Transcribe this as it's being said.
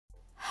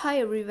Hi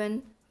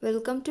everyone,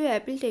 welcome to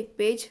Apple Tech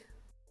Page.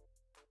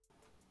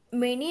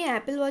 Many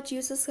Apple Watch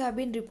users have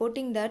been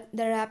reporting that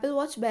their Apple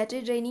Watch battery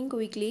draining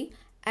quickly.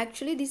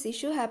 Actually, this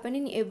issue happens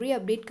in every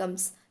update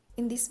comes.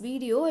 In this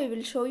video, I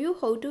will show you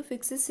how to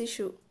fix this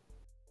issue.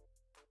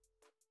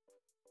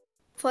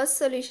 First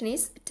solution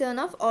is turn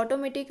off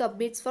automatic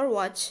updates for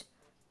watch.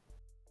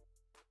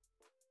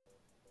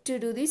 To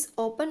do this,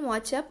 open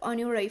Watch app on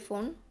your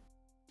iPhone.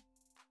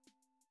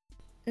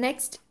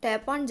 Next,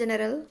 tap on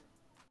General.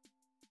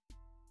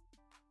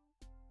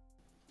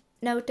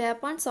 Now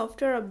tap on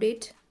Software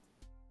Update.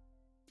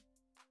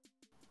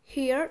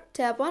 Here,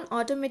 tap on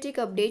Automatic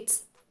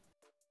Updates.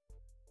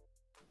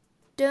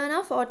 Turn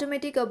off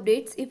automatic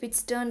updates if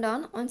it's turned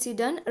on. Once you're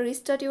done,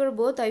 restart your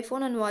both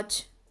iPhone and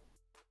watch.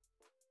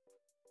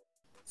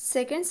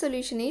 Second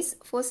solution is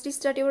first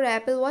restart your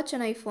Apple Watch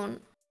and iPhone.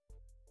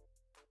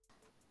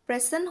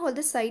 Press and hold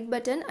the side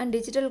button and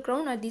digital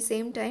crown at the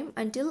same time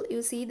until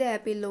you see the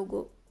Apple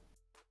logo.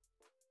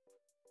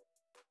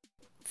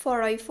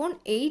 For iPhone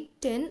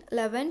 8, 10,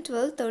 11,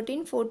 12,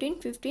 13, 14,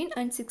 15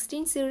 and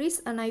 16 series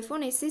and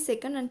iPhone SE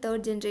 2nd and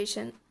 3rd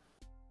generation.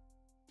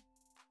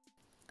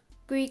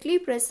 Quickly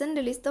press and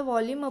release the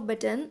volume up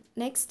button.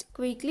 Next,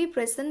 quickly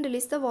press and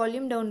release the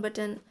volume down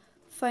button.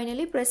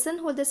 Finally, press and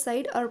hold the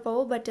side or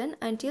power button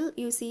until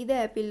you see the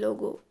Apple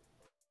logo.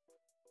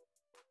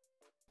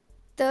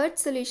 Third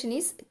solution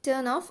is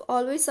turn off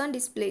always on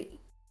display.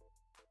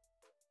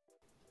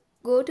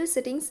 Go to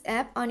Settings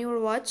app on your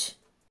watch.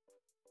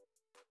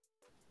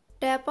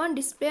 Tap on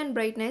Display and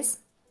Brightness.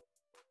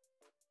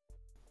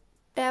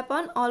 Tap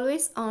on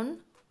Always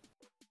On.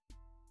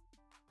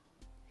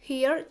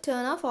 Here,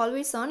 turn off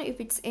Always On if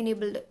it's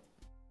enabled.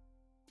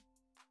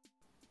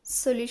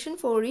 Solution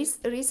 4 is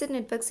Reset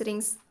Network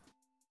Settings.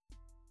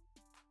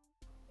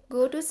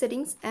 Go to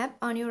Settings app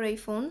on your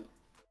iPhone.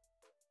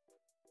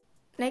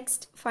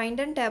 Next, find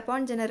and tap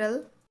on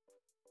General.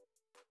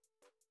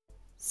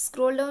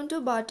 Scroll down to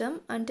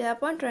bottom and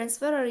tap on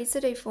Transfer or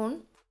Reset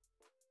iPhone.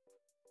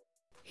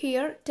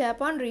 Here,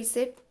 tap on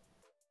Reset.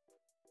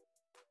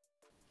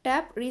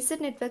 Tap Reset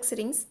Network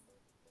Settings.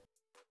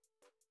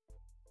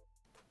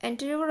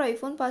 Enter your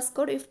iPhone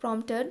passcode if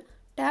prompted.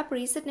 Tap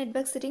Reset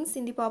Network Settings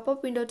in the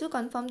pop-up window to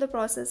confirm the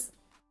process.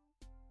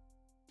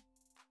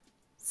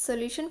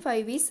 Solution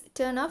 5 is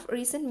turn off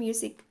recent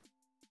music.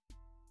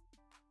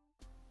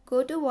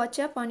 Go to Watch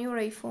app on your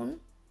iPhone.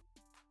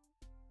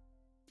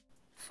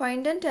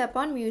 Find and tap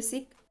on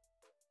Music.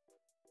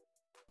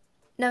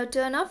 Now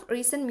turn off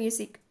recent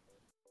music.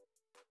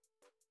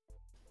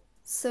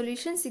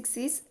 Solution 6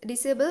 is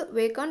disable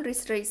Wake on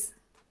Wrist Raise.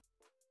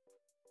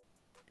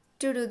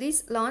 To do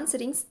this, launch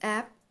Settings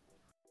app.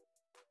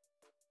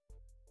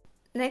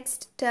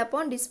 Next, tap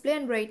on Display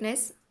and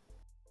Brightness.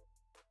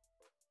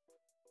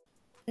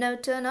 Now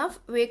turn off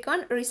Wake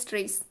on Wrist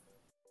Raise.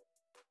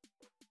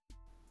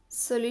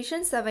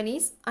 Solution 7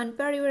 is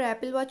unpair your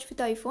Apple Watch with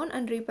iPhone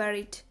and repair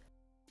it.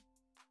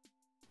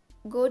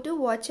 Go to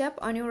Watch app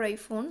on your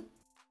iPhone.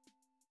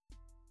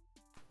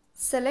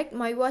 Select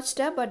My Watch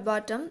tab at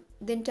bottom,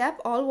 then tap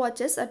All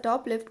Watches at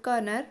top left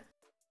corner.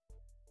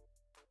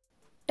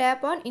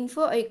 Tap on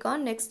Info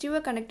icon next to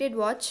your connected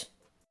watch.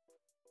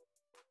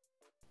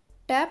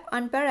 Tap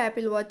Unpair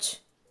Apple Watch.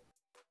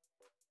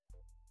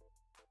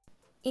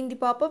 In the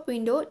pop-up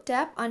window,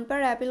 tap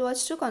Unpair Apple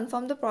Watch to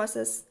confirm the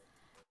process.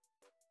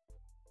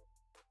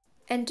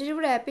 Enter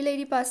your Apple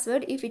ID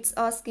password if it's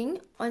asking.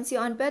 Once you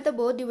unpair the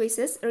both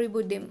devices,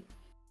 reboot them.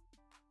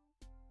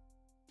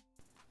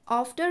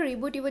 After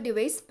reboot your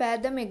device, pair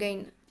them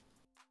again.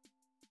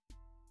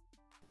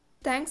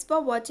 Thanks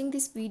for watching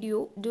this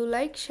video. Do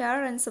like,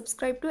 share and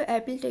subscribe to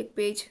Apple Tech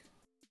Page.